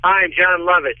I'm John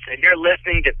Lovitz, and you're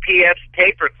listening to PF's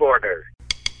Tape Recorder.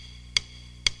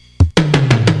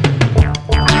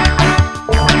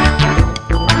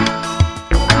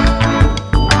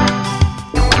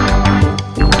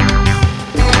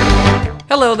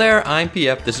 Hello there, I'm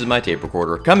PF, this is my tape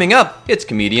recorder. Coming up, it's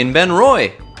comedian Ben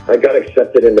Roy. I got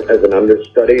accepted as an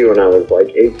understudy when I was like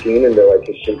 18 into like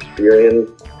a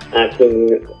Shakespearean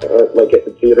acting like a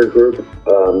theater group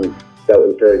that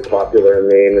was very popular in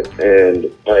Maine, and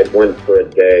I went for a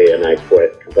day and I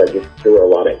quit because I just threw a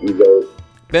lot of egos.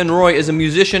 Ben Roy is a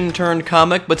musician turned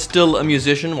comic, but still a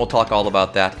musician. We'll talk all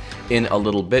about that in a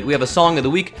little bit. We have a song of the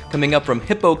week coming up from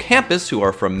Hippocampus, who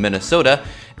are from Minnesota,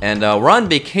 and we're on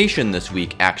vacation this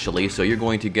week, actually, so you're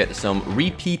going to get some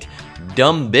repeat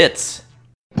dumb bits.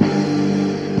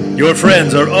 Your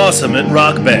friends are awesome at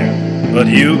Rock Band, but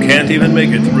you can't even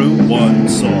make it through one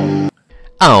song.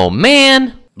 Oh,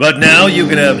 man! But now you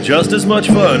can have just as much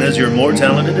fun as your more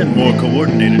talented and more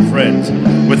coordinated friends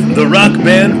with the Rock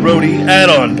Band Roadie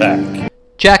Add-on Pack.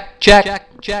 Check, check,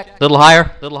 check. Little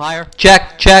higher, little higher.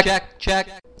 Check, check, check,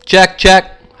 check,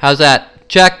 check. How's that?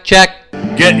 Check, check.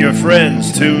 Get your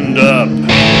friends tuned up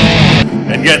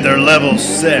and get their levels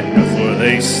set before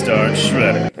they start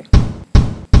shredding.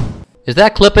 Is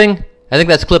that clipping? I think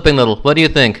that's clipping, Little. What do you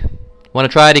think? Want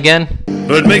to try it again?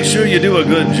 But make sure you do a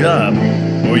good job,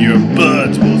 or your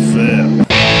buds will fail.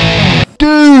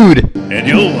 Dude! And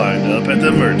you'll wind up at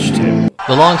the merch table.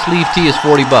 The long sleeve tee is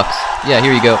 $40. Yeah,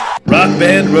 here you go. Rock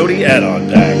Band Roadie Add-on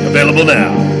Pack, available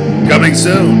now. Coming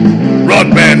soon, Rock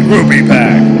Band Groupie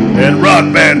Pack and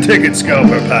Rock Band Ticket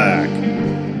Scalper Pack.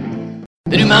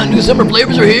 The new Mountain Dew summer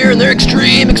flavors are here, and they're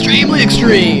extremely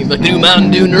extreme. Like the new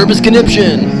Mountain Dew Nervous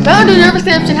Conniption. Mountain Dew Nervous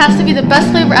Conniption has to be the best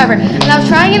flavor ever. And I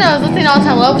was trying it, I was listening to All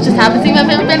Time Low, which just happens to be my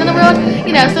favorite band in the world.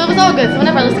 You know, so it was all good. So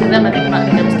whenever I listen to them, I think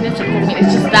Mountain Dew Nervous Conniption because, I mean,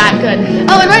 it's just that good.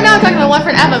 Oh, and right now I'm talking to my one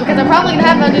friend Emma because I'm probably going to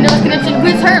have Mountain Dew Nervous Conniption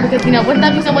with her because, you know, wouldn't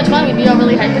that be so much fun? We'd be all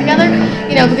really hyped together.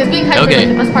 You know, because being hyped is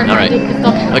like the best part of it.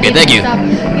 Okay, thank you.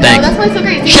 You know, that's why it's so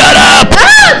great. Shut up!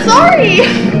 Ah, sorry!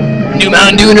 New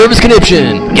Mountain Dew Nervous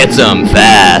Conniption. Get some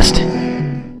fast.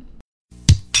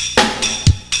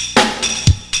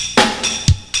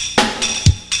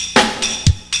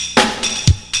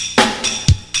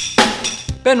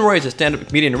 Ben Roy is a stand-up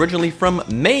comedian originally from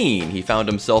Maine. He found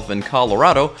himself in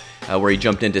Colorado, where he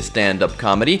jumped into stand-up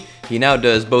comedy. He now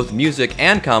does both music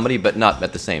and comedy, but not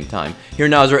at the same time. Here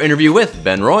now is our interview with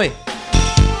Ben Roy.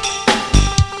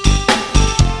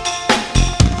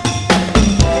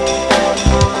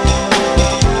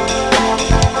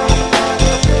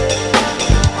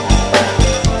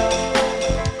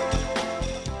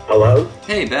 Hello?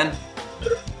 Hey, Ben.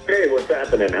 Hey, what's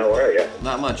happening? How are you?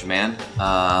 Not much, man.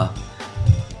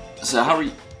 So how are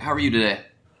you today?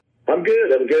 I'm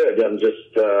good. I'm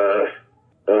just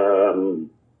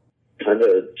kind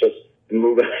of just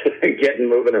moving,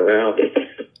 moving around.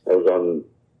 I was on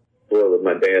tour with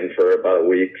my band for about a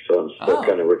week, so I'm still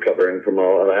kind of recovering from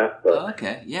all of that. But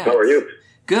okay, yeah. How are you?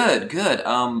 Good.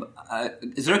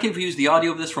 Is it okay if we use the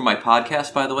audio of this for my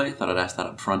podcast, by the way? I thought I'd ask that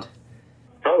up front.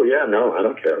 Oh, yeah, no, I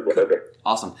don't care, whatever.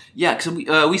 Awesome. Yeah, because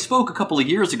we spoke a couple of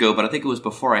years ago, but I think it was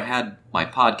before I had my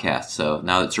podcast, so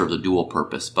now it serves a dual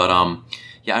purpose. But,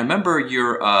 yeah, I remember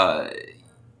your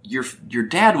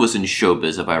dad was in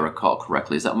showbiz, if I recall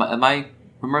correctly. Am I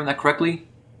remembering that correctly?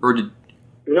 Or did...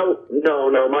 No,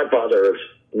 my father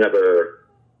never,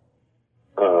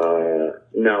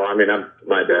 no, I mean,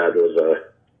 my dad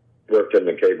worked in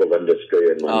the cable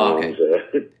industry, and my mom's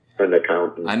an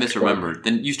accountant. I misremembered.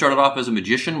 Then you started off as a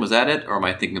magician, was that it? Or am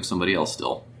I thinking of somebody else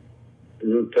still?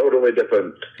 Totally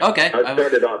different. Okay. I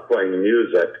started off playing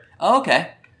music. Oh,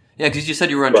 okay. Yeah, because you said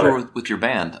you were on tour with your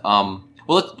band. Well,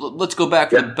 let's go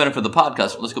back for the benefit of the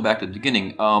podcast. Let's go back to the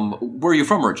beginning. Where are you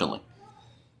from originally?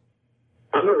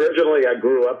 I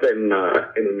grew up in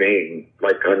Maine,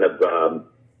 like kind of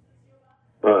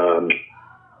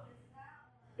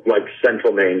like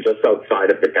central Maine, just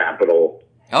outside of the capital.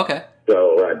 Okay.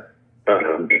 So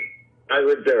I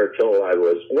lived there till I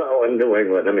was in New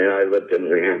England. I mean, I lived in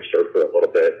New Hampshire for a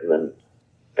little bit, and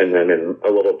then in a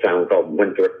little town called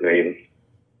Winthrop, Maine.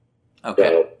 Okay.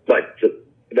 So,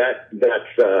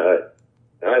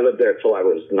 I lived there till I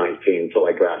was 19, till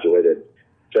I graduated,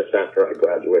 just after I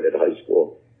graduated high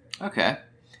school. Okay.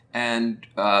 And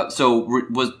so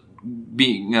was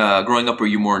growing up, were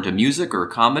you more into music or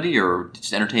comedy or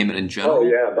just entertainment in general? Oh,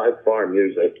 yeah, by far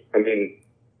music. I mean,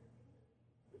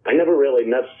 I never really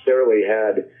necessarily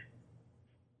had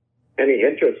any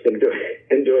interest in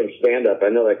doing stand-up. I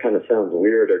know that kind of sounds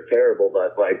weird or terrible,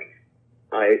 but like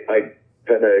I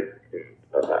kind of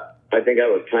I think I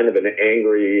was kind of an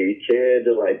angry kid,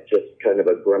 like just kind of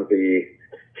a grumpy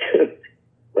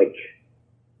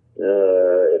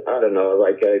know,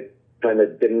 like I kind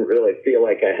of didn't really feel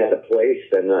like I had a place.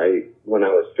 And when I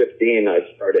was 15,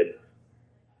 I started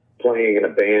playing in a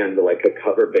band, like a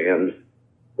cover band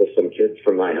with some kids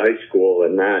from my high school.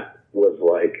 And that was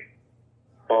like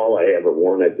all I ever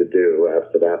wanted to do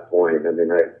after that point. I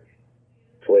mean, I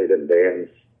played in bands,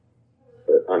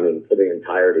 for the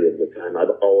entirety of the time. I've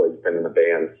always been in a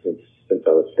band since I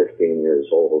was 15 years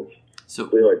old. So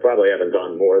really, probably haven't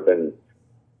gone more than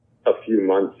a few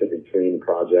months in between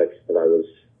projects that I was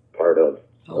part of.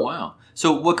 So. Oh wow!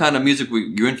 So what kind of music were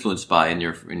you influenced by in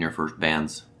your first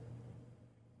bands?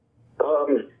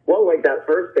 Well, like that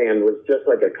first band was just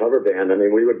like a cover band. I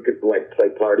mean, we would like play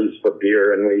parties for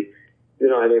beer, and we,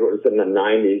 I think it was in the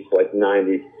 90s, like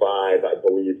 95, I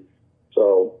believe.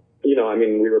 So, I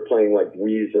mean, we were playing like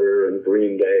Weezer and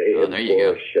Green Day and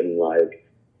Bush and like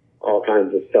all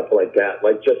kinds of stuff like that.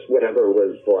 Like just whatever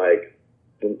was like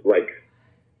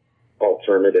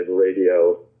alternative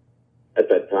radio at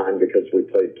that time, because we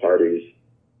played parties.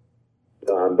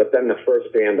 But then the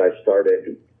first band I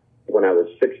started when I was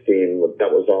 16,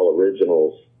 that was all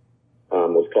originals,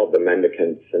 was called The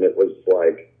Mendicants, and it was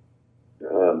like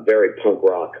very punk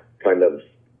rock kind of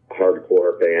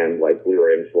hardcore band. Like we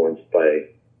were influenced by,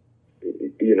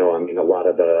 a lot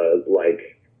of the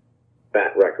like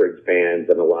Fat Records bands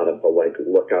and a lot of the like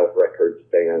Lookout Records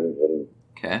bands and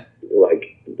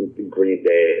like Green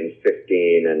Day and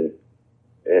 15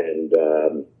 and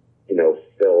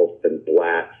Filth and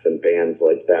Blacks and bands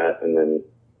like that. And then,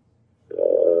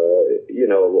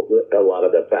 a lot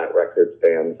of the Fat Records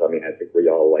bands. I mean, I think we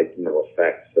all like,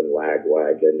 Effects and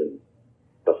Lagwagon and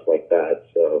stuff like that.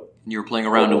 So you were playing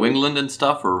around New England and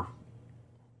stuff, or?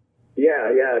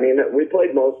 Yeah. I mean, we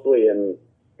played mostly in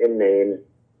Maine.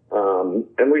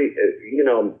 And we,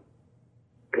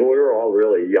 we were all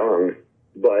really young,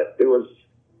 but it was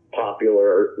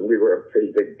popular. We were a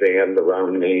pretty big band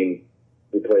around Maine.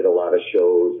 We played a lot of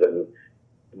shows,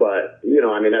 but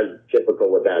as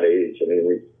typical with that age, I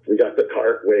mean, we got the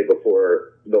cart way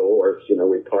before the horse.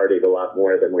 We partied a lot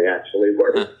more than we actually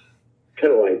were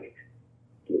to like,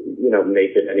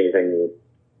 make it anything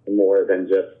more than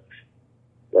just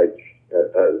like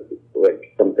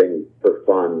something for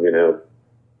fun,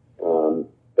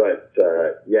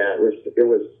 it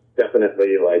was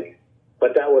definitely like,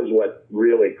 but that was what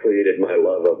really created my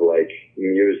love of like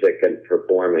music and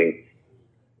performing.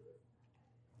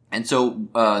 And so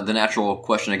the natural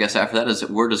question, I guess, after that is,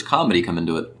 where does comedy come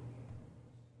into it?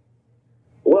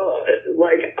 Well,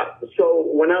 so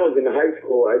when I was in high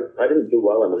school, I didn't do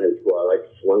well in high school. I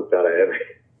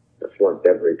flunked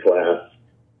every class.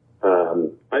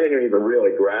 I didn't even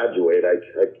really graduate.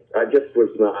 I just was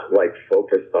not like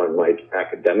focused on like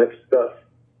academic stuff.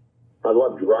 I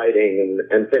loved writing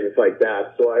and things like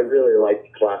that. So I really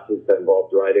liked classes that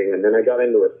involved writing. And then I got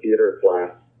into a theater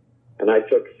class, and I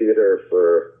took theater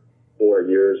for 4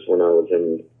 years when I was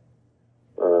in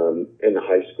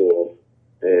high school.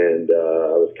 And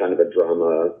I was kind of a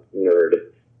drama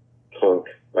nerd punk.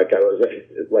 Like I was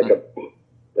like a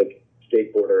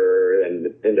skateboarder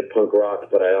and into punk rock,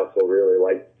 but I also really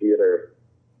liked theater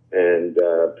and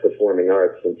performing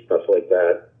arts and stuff like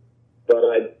that. But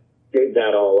I gave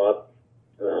that all up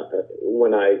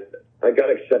when I got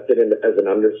accepted as an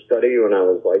understudy when I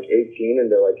was like 18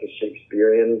 into like a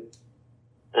Shakespearean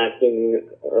acting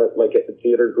like at the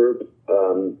theater group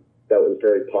that was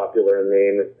very popular in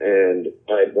Maine, and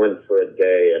I went for a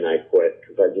day and I quit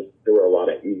because there were a lot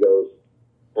of egos.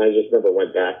 I just never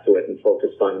went back to it and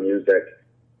focused on music.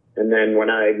 And then when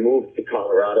I moved to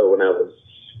Colorado when I was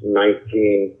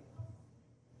 19,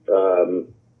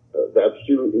 a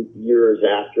few years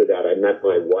after that, I met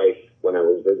my wife when I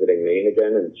was visiting Maine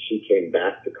again, and she came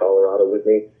back to Colorado with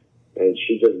me, and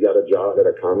she just got a job at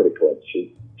a comedy club.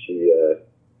 She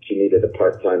needed a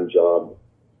part-time job,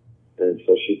 and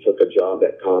so she took a job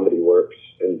at Comedy Works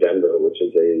in Denver, which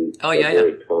is a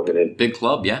very prominent big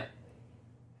club, yeah.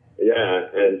 Yeah,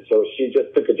 and so she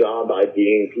just took a job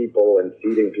IDing people and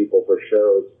seating people for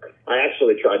shows. I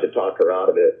actually tried to talk her out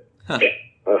of it because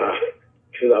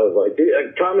I was like,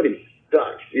 comedy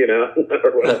sucks,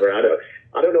 or whatever.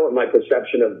 I don't know what my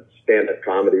perception of stand-up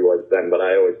comedy was then, but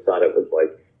I always thought it was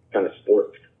like kind of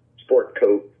sport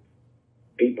coat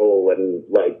people and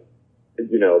like,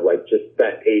 like just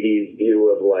that 80s view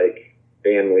of like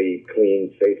family,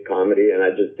 clean, safe comedy, and I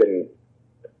didn't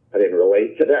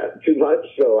relate to that too much,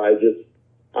 so I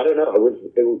don't know.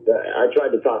 I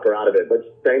tried to talk her out of it, but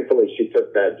thankfully she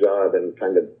took that job and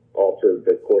kind of altered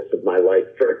the course of my life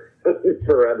for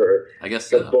forever. I guess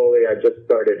so. But slowly I just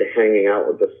started hanging out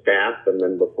with the staff, and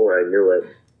then before I knew it,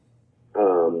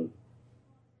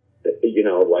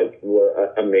 like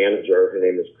a manager, her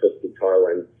name is Christy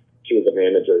Carlin, she was a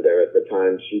manager there at the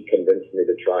time. She convinced me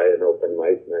to try an open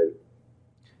mic night,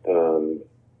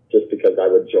 just because I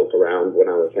would joke around when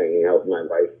I was hanging out with my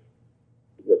wife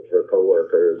with her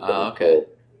coworkers. Okay. So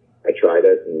I tried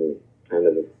it, and kind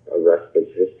of a rest is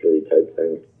history type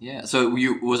thing. Yeah. So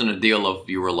it wasn't a deal of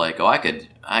you were like, oh, I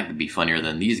could be funnier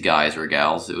than these guys or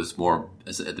gals. It was more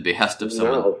at the behest of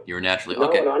someone. No. You were naturally No,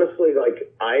 okay. and honestly,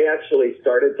 like, I actually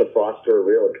started to foster a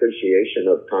real appreciation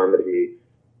of comedy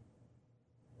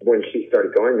when she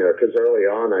started going there, because early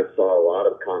on I saw a lot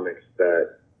of comics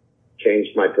that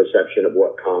changed my perception of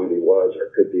what comedy was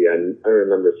or could be. And I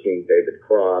remember seeing David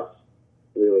Cross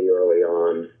really early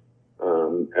on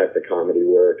at the Comedy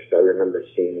Works. I remember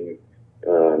seeing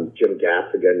Jim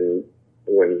Gaffigan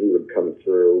when he would come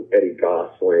through, Eddie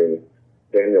Gosling,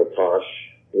 Daniel Tosh,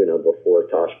 before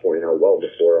Tosh.0, well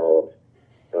before all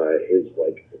of his,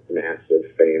 like, massive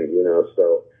fame,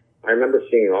 So I remember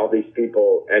seeing all these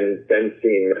people and then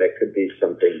seeing that it could be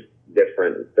something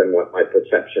different than what my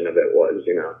perception of it was,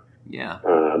 Yeah.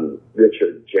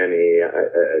 Richard Jenny,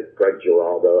 Greg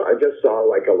Giraldo. I just saw,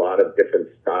 like, a lot of different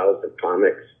styles of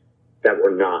comics that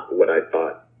were not what I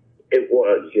thought it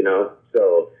was,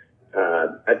 So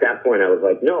at that point I was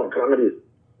like, no, comedy is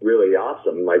really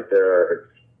awesome. Like, there are,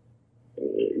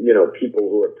 people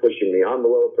who are pushing the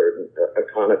envelope or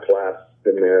iconoclasts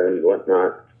in there and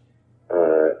whatnot.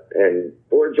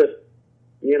 Or just,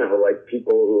 like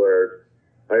people who are,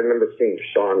 I remember seeing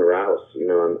Sean Rouse,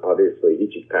 and obviously he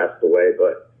just passed away,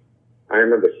 but I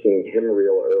remember seeing him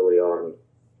real early on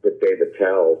with Dave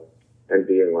Attell and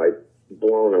being, like,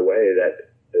 blown away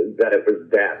that it was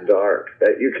that dark,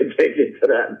 that you could take it to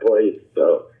that place.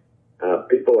 So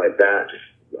people like that,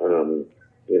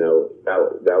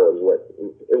 that was what,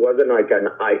 it wasn't like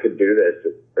I could do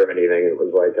this or anything. It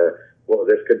was like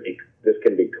this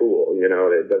can be cool.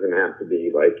 It doesn't have to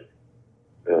be like,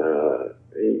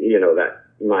 that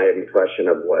my impression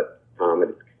of what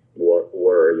comedy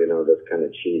were, this kind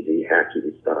of cheesy,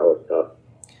 hacky style of stuff.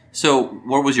 So,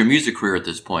 what was your music career at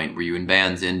this point? Were you in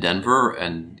bands in Denver,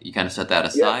 and you kind of set that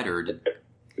aside, or did?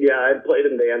 Yeah, I played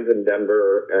in bands in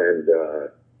Denver, and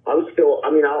I was still.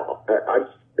 I mean, I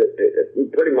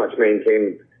pretty much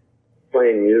maintained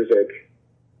playing music.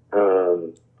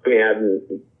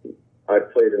 I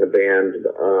played in a band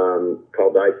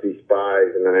called Icy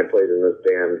Spies, and then I played in this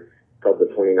band called the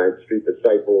 29th Street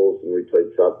Disciples, and we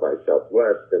played South by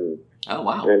Southwest, and. Oh,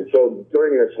 wow. And so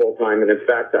during this whole time, and in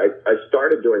fact, I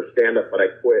started doing stand-up, but I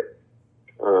quit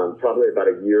probably about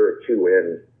a year or two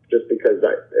in, just because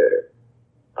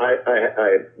I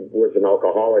was an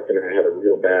alcoholic and I had a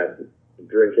real bad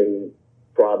drinking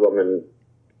problem, and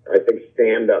I think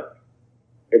stand-up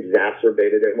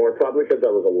exacerbated it more, probably because I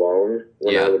was alone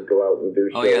when I would go out and do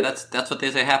shows. Oh, yeah, that's what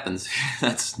they say happens.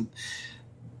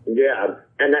 Yeah,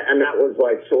 and that was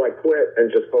like, so I quit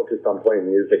and just focused on playing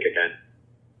music again.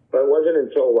 But it wasn't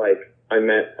until, like, I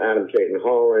met Adam Caton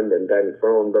Holland and Ben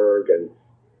Cronenberg and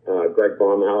Greg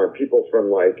Baumhauer, people from,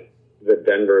 like, the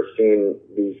Denver scene,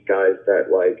 these guys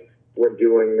that, like, were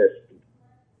doing this,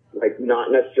 like,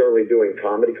 not necessarily doing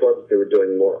comedy clubs, they were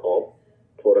doing more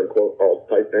quote-unquote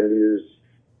alt-type venues,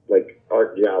 like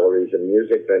art galleries and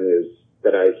music venues,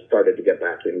 that I started to get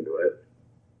back into it.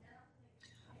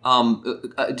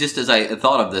 Just as I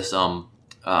thought of this,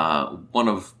 one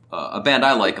of a band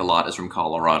I like a lot is from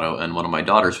Colorado, and one of my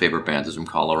daughter's favorite bands is from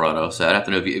Colorado. So I'd have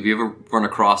to know, have you ever run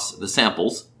across the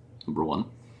Samples? Number one.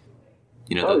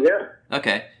 Yeah.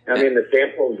 Okay. I mean, the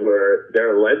Samples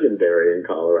they're legendary in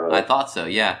Colorado. I thought so,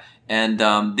 yeah. And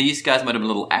these guys might have been a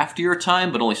little after your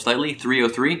time, but only slightly.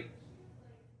 303.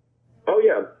 Oh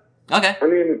yeah. Okay. I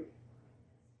mean,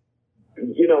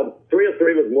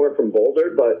 303 was more from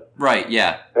Boulder, but right,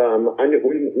 yeah.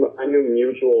 I knew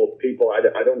mutual people. I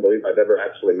don't believe I've ever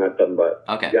actually met them, but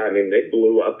okay. Yeah, I mean, they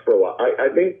blew up for a while. I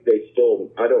think they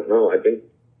still. I don't know. I think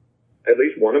at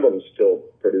least one of them still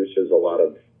produces a lot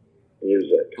of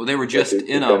music. Well, they were just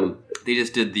they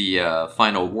just did the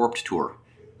final Warped tour.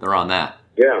 They're on that.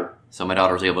 Yeah. So my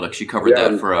daughter was able to. She covered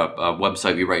that for a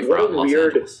website we write for out in Los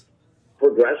Angeles.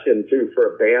 Progression too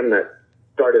for a band that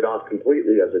started off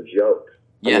completely as a joke.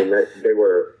 Yeah. I mean, they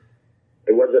were.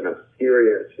 It wasn't a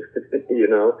serious,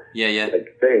 Yeah.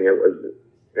 like thing. It was,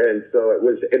 and so it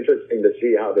was interesting to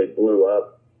see how they blew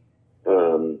up.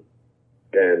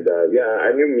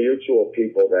 I knew mutual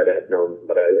people that had known,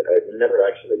 but I never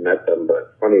actually met them.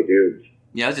 But funny dudes.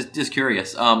 Yeah, I was just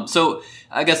curious. So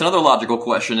I guess another logical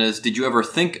question is: did you ever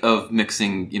think of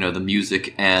mixing, the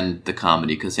music and the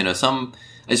comedy? Because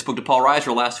I spoke to Paul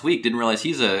Reiser last week. Didn't realize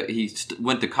he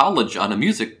went to college on a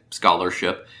music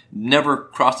scholarship. Never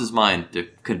crossed his mind to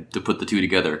put the two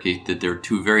together. They're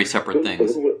two very separate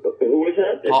things. Who was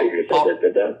that? Paul, You said that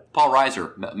did that? Paul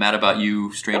Reiser, Mad About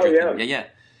You, Stranger Oh, Things. Yeah.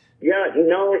 Yeah,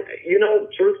 no,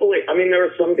 truthfully, I mean, there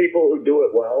are some people who do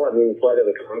it well. I mean, Flight of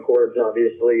the Conchords,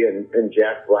 obviously, and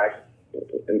Jack Black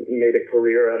made a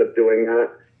career out of doing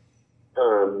that.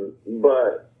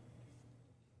 But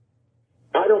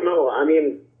I don't know. I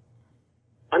mean,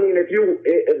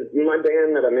 if my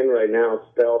band that I'm in right now,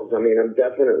 Spells, I mean, I'm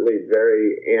definitely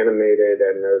very animated,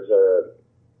 and there's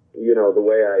the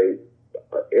way I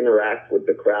interact with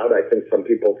the crowd. I think some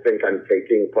people think I'm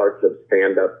taking parts of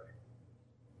stand-up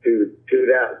to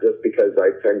that just because I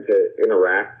tend to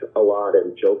interact a lot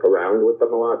and joke around with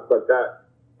them a lot. But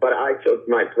I took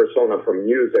my persona from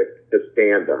music to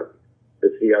stand-up.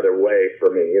 It's the other way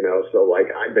for me, So like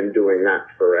I've been doing that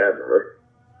forever.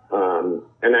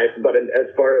 But as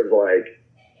far as like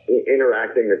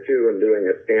interacting the two and doing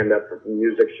a stand-up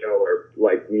music show or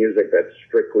like music that's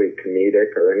strictly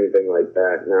comedic or anything like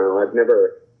that, no, I've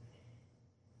never.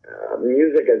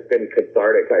 Music has been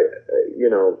cathartic.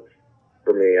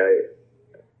 For me,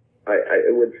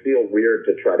 it would feel weird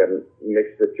to try to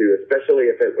mix the two, especially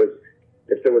if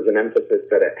there was an emphasis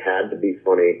that it had to be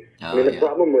funny. The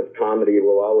problem with comedy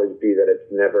will always be that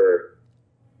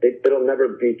it'll never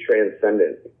be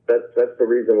transcendent. That's the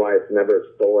reason why it's never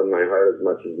stolen my heart as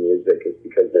much as music, is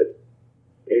because it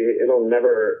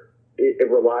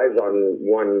relies on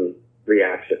one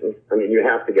reaction. I mean, you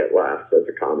have to get laughs as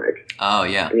a comic. Oh,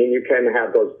 yeah. I mean, you can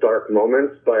have those dark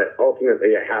moments, but ultimately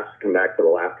it has to come back to the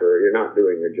laughter or you're not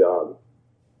doing your job.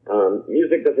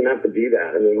 Music doesn't have to be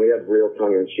that. I mean, we have real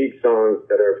tongue-in-cheek songs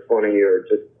that are funny or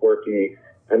just quirky,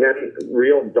 and then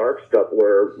real dark stuff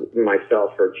where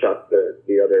myself or Chuck,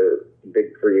 the other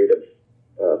big creative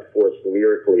force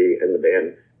lyrically in the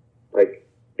band, like,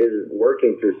 is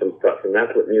working through some stuff, and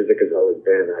that's what music has always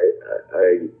been.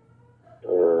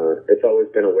 It's always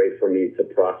been a way for me to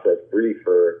process grief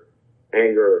or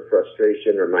anger or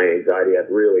frustration or my anxiety. I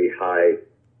had really high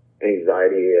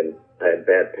anxiety and I had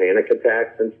bad panic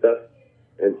attacks and stuff.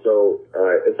 And so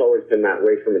it's always been that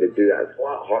way for me to do that. It's a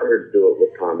lot harder to do it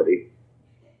with comedy.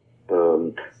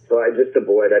 So I just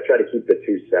avoid, I try to keep the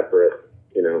two separate,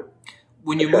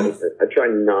 When you move... I try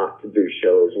not to do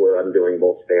shows where I'm doing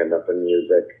both stand-up and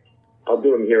music. I'll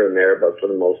do them here and there, but for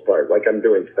the most part, like I'm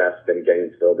doing Fest in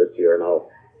Gainesville this year, and I'll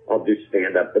do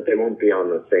stand-up, but they won't be on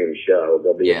the same show.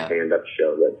 There'll be a stand-up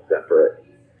show that's separate.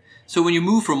 So when you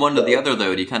move from one to the other,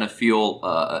 though, do you kind of feel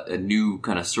a new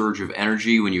kind of surge of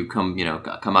energy when you come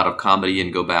out of comedy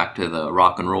and go back to the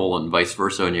rock and roll and vice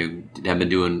versa, and you have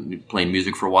been playing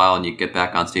music for a while, and you get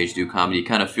back on stage to do comedy? You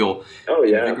kind of feel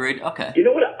invigorated? Okay. You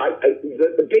know what?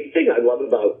 The big thing I love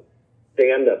about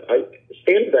stand-up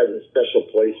has a special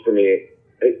place for me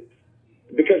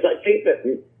because I think that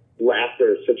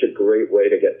laughter is such a great way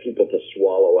to get people to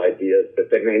swallow ideas that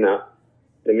they may not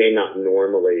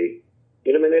normally,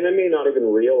 they may not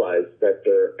even realize that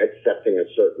they're accepting a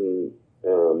certain,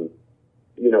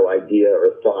 idea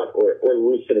or thought or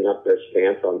loosening up their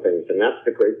stance on things. And that's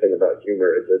the great thing about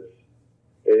humor is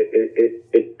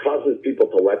it causes people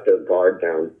to let their guard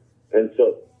down. And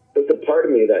so there's a part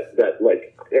of me that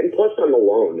like, and plus I'm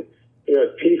alone,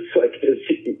 it peaks like this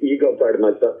ego part of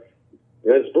myself.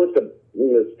 I'm supposed to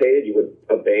the stage with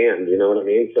a band, you know what I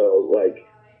mean? So like,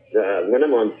 when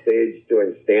I'm on stage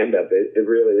doing stand-up, it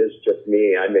really is just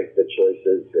me. I make the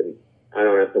choices, and I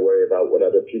don't have to worry about what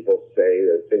other people say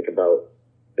or think about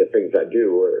the things I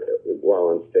do while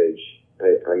on stage.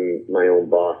 I'm my own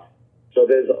boss. So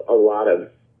there's a lot of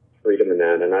freedom in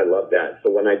that, and I love that.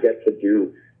 So when I get to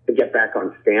get back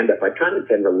on stand-up, I kind of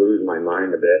tend to lose my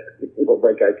mind a bit.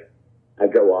 Like I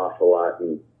go off a lot,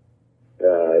 and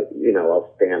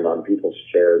I'll stand on people's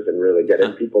chairs and really get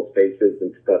in people's faces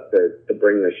and stuff to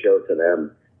bring the show to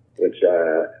them, which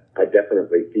I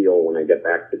definitely feel when I get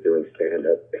back to doing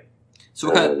stand-up.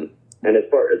 So and as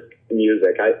far as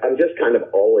music, I'm just kind of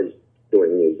always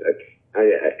doing music.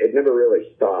 It never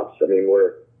really stops. I mean,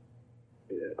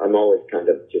 I'm always kind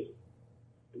of just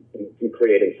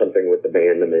creating something with the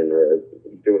band I'm in or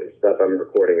doing stuff. I'm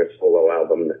recording a solo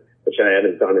album, which I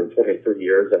haven't done in 23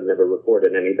 years. I've never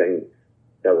recorded anything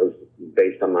that was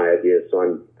based on my ideas. So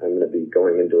I'm going to be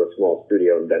going into a small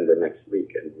studio in Denver next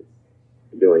week and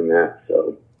doing that.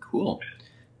 So cool.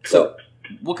 So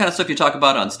what kind of stuff you talk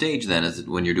about on stage then, is it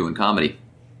when you're doing comedy?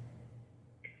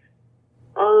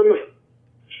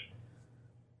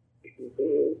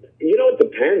 It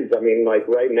depends. I mean, like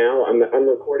right now, I'm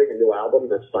recording a new album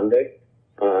this Sunday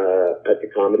at the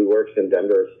Comedy Works in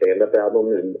Denver, a stand-up album,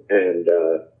 and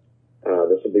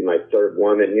this will be my third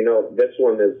one. And this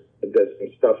one there's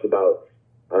some stuff about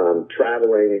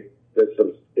traveling there's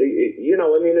some, you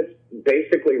know, I mean, it's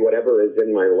basically whatever is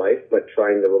in my life, but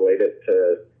trying to relate it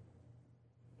to,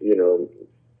 you know,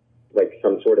 like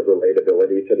some sort of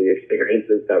relatability to the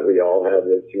experiences that we all have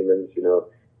as humans. You know,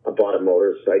 I bought a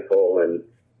motorcycle, and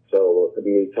so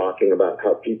me talking about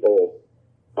how people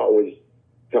always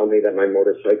tell me that my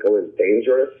motorcycle is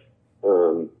dangerous,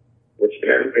 which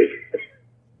apparently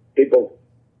people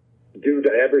do to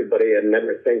everybody, and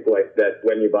never think like that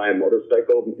when you buy a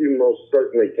motorcycle, you most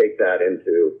certainly take that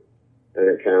into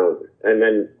an account. And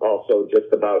then also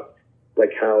just about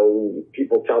like how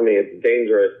people tell me it's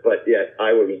dangerous, but yet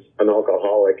I was an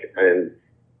alcoholic and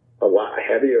a lot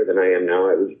heavier than I am now.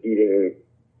 I was eating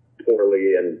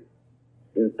poorly and,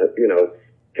 you know,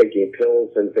 taking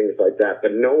pills and things like that,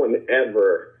 but no one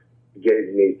ever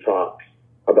gave me talks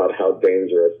about how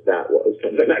dangerous that was.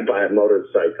 And then I buy a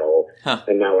motorcycle,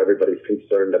 and now everybody's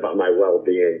concerned about my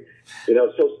well-being. You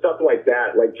know, so stuff like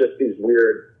that, like just these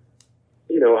weird,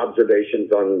 you know,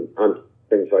 observations on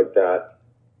things like that.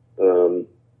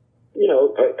 You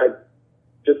know, I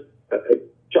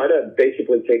try to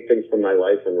basically take things from my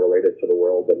life and relate it to the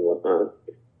world and whatnot.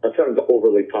 That sounds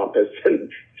overly pompous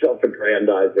and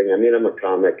self-aggrandizing. I mean, I'm a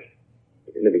comic.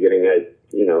 In the beginning,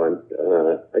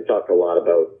 I talk a lot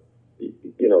about,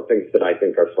 you know, things that I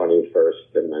think are funny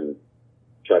first, and then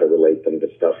try to relate them to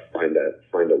stuff, find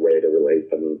a way to relate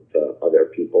them to other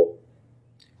people.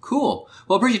 Cool.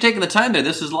 Well, appreciate you taking the time there.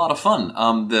 This is a lot of fun.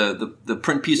 The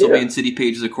print piece will be in City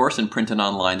Pages, of course, and print and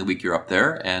online the week you're up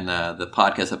there. And the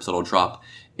podcast episode will drop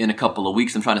in a couple of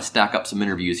weeks. I'm trying to stack up some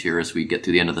interviews here as we get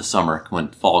to the end of the summer when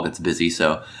fall gets busy.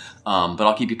 So, but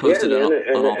I'll keep you posted on all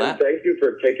that. And thank you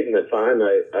for taking the time.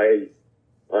 I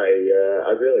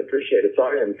really appreciate it.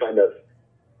 Sorry, I'm kind of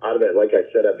out of it. Like I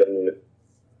said, I've been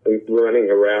running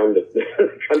around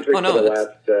the country for the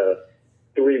last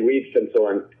 3 weeks, and so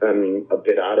I'm a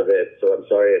bit out of it. So I'm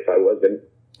sorry if I wasn't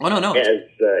as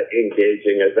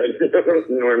engaging as I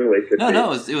normally could be.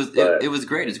 No, it was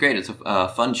great. It's great. It's a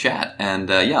fun chat, and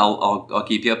I'll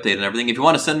keep you updated and everything. If you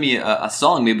want to send me a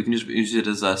song, maybe we can just use it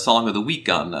as a song of the week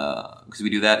on because we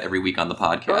do that every week on the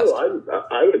podcast. Oh,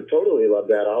 I would totally love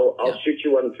that. I'll shoot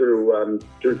you one through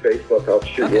Facebook. I'll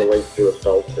shoot you a link to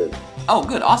a soon. Oh,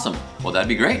 good, awesome. Well, that'd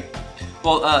be great.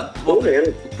 Well, cool,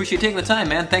 man. Appreciate taking the time,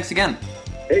 man. Thanks again.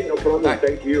 Hey, no problem. Right.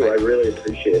 Thank you. Right. I really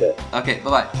appreciate it. Okay,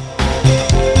 bye-bye.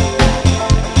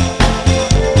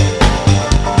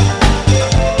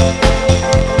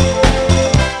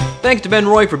 Thanks to Ben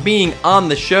Roy for being on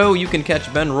the show. You can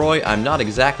catch Ben Roy, I'm not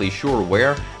exactly sure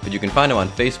where, but you can find him on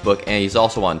Facebook, and he's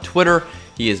also on Twitter.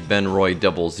 He is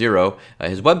BenRoy00.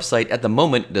 His website at the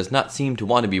moment does not seem to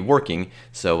want to be working,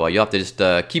 so you'll have to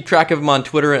just keep track of him on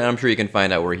Twitter, and I'm sure you can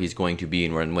find out where he's going to be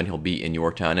and when he'll be in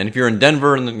your town. And if you're in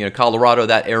Denver and Colorado,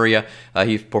 that area,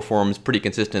 he performs pretty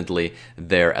consistently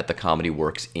there at the Comedy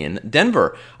Works in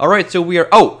Denver. All right, so we are...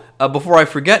 before I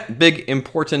forget, big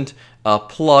important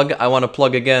plug. I want to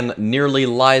plug again Nearly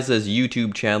Liza's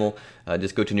YouTube channel.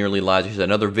 Just go to Nearly Liza. She's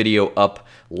another video up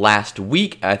last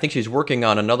week. I think she's working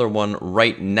on another one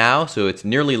right now, so it's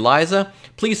Nearly Liza.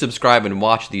 Please subscribe and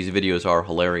watch. These videos are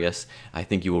hilarious. I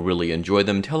think you will really enjoy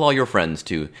them. Tell all your friends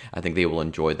too. I think they will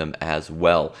enjoy them as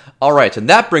well. All right, so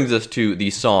that brings us to the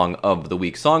Song of the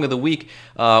Week. Song of the Week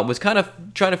was kind of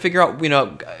trying to figure out,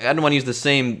 I don't want to use the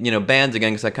same, bands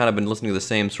again, because I kind of been listening to the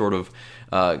same sort of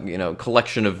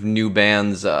collection of new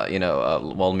bands. I'll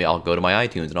go to my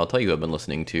iTunes and I'll tell you who I've been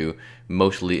listening to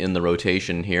mostly in the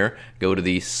rotation here. Go to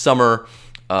the summer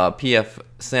PF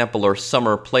Sampler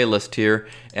summer playlist here,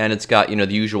 and it's got the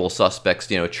usual suspects,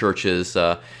 Churches.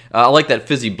 I like that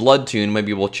Fizzy Blood tune.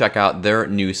 Maybe we'll check out their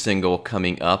new single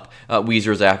coming up.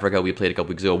 Weezer's Africa, we played a couple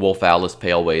weeks ago. Wolf Alice,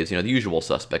 Pale Waves, the usual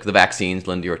suspects. The Vaccines,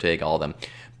 Lindy Ortega, all of them.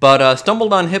 But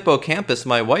stumbled on Hippocampus.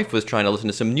 My wife was trying to listen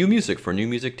to some new music for New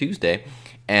Music Tuesday,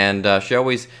 and she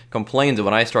always complains that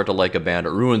when I start to like a band,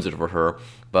 it ruins it for her.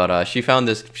 But she found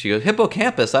this, she goes,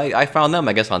 Hippocampus, I found them,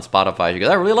 I guess, on Spotify. She goes,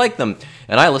 I really like them.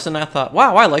 And I listened, and I thought,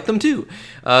 wow, I like them too.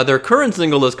 Their current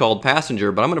single is called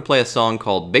Passenger, but I'm going to play a song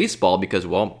called Baseball because,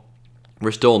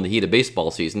 we're still in the heat of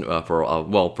baseball season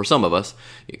for some of us.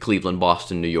 Cleveland,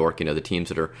 Boston, New York, the teams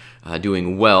that are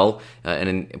doing well. And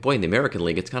in the American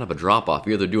League, it's kind of a drop-off.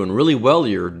 You're either doing really well or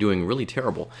you're doing really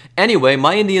terrible. Anyway,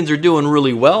 my Indians are doing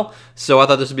really well, so I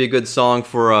thought this would be a good song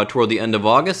for toward the end of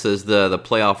August as the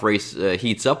playoff race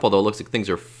heats up, although it looks like things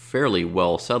are fairly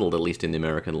well settled, at least in the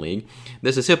American League.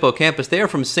 This is Hippocampus. They are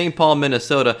from St. Paul,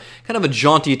 Minnesota. Kind of a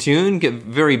jaunty tune,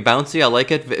 very bouncy. I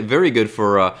like it. Very good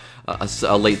for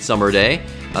a late summer day.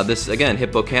 This, again,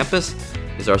 Hippocampus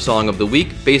is our song of the week.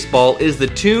 Baseball is the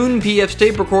tune. PF's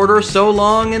tape recorder. So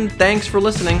long, and thanks for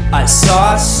listening. I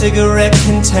saw a cigarette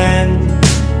contend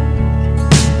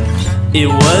It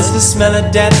was the smell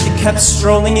of death that kept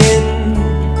strolling in.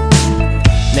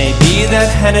 Maybe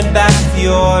that handed back of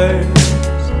yours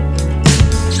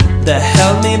that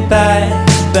held me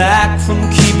back from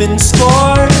keeping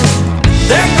score.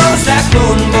 There goes that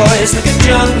moon, boys, like a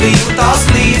jungle with all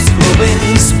sleeves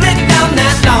growing. Split down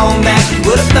that long back, you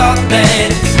would have thought that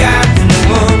if you got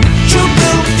no one. True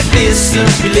blue with the fist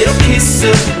up, your little kiss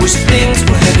up, wish things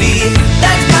were heavy.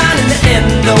 That's fine in the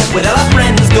end though, where all our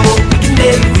friends go, we can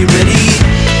never be ready.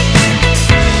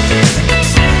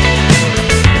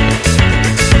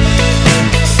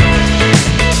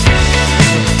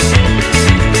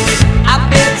 I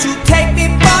bet you take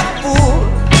me for a fool.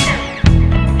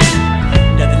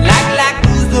 Nothing like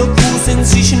who's the cool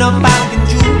sensation of Falcon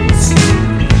Juice.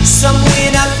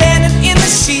 Somewhere I landed in the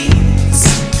sheets.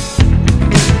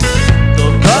 The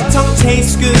tongue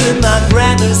tastes good, my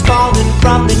grandma's falling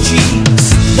from the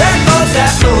cheeks. There goes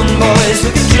that moon, boys,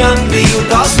 looking jungly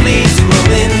with all sleeves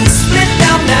growing. Split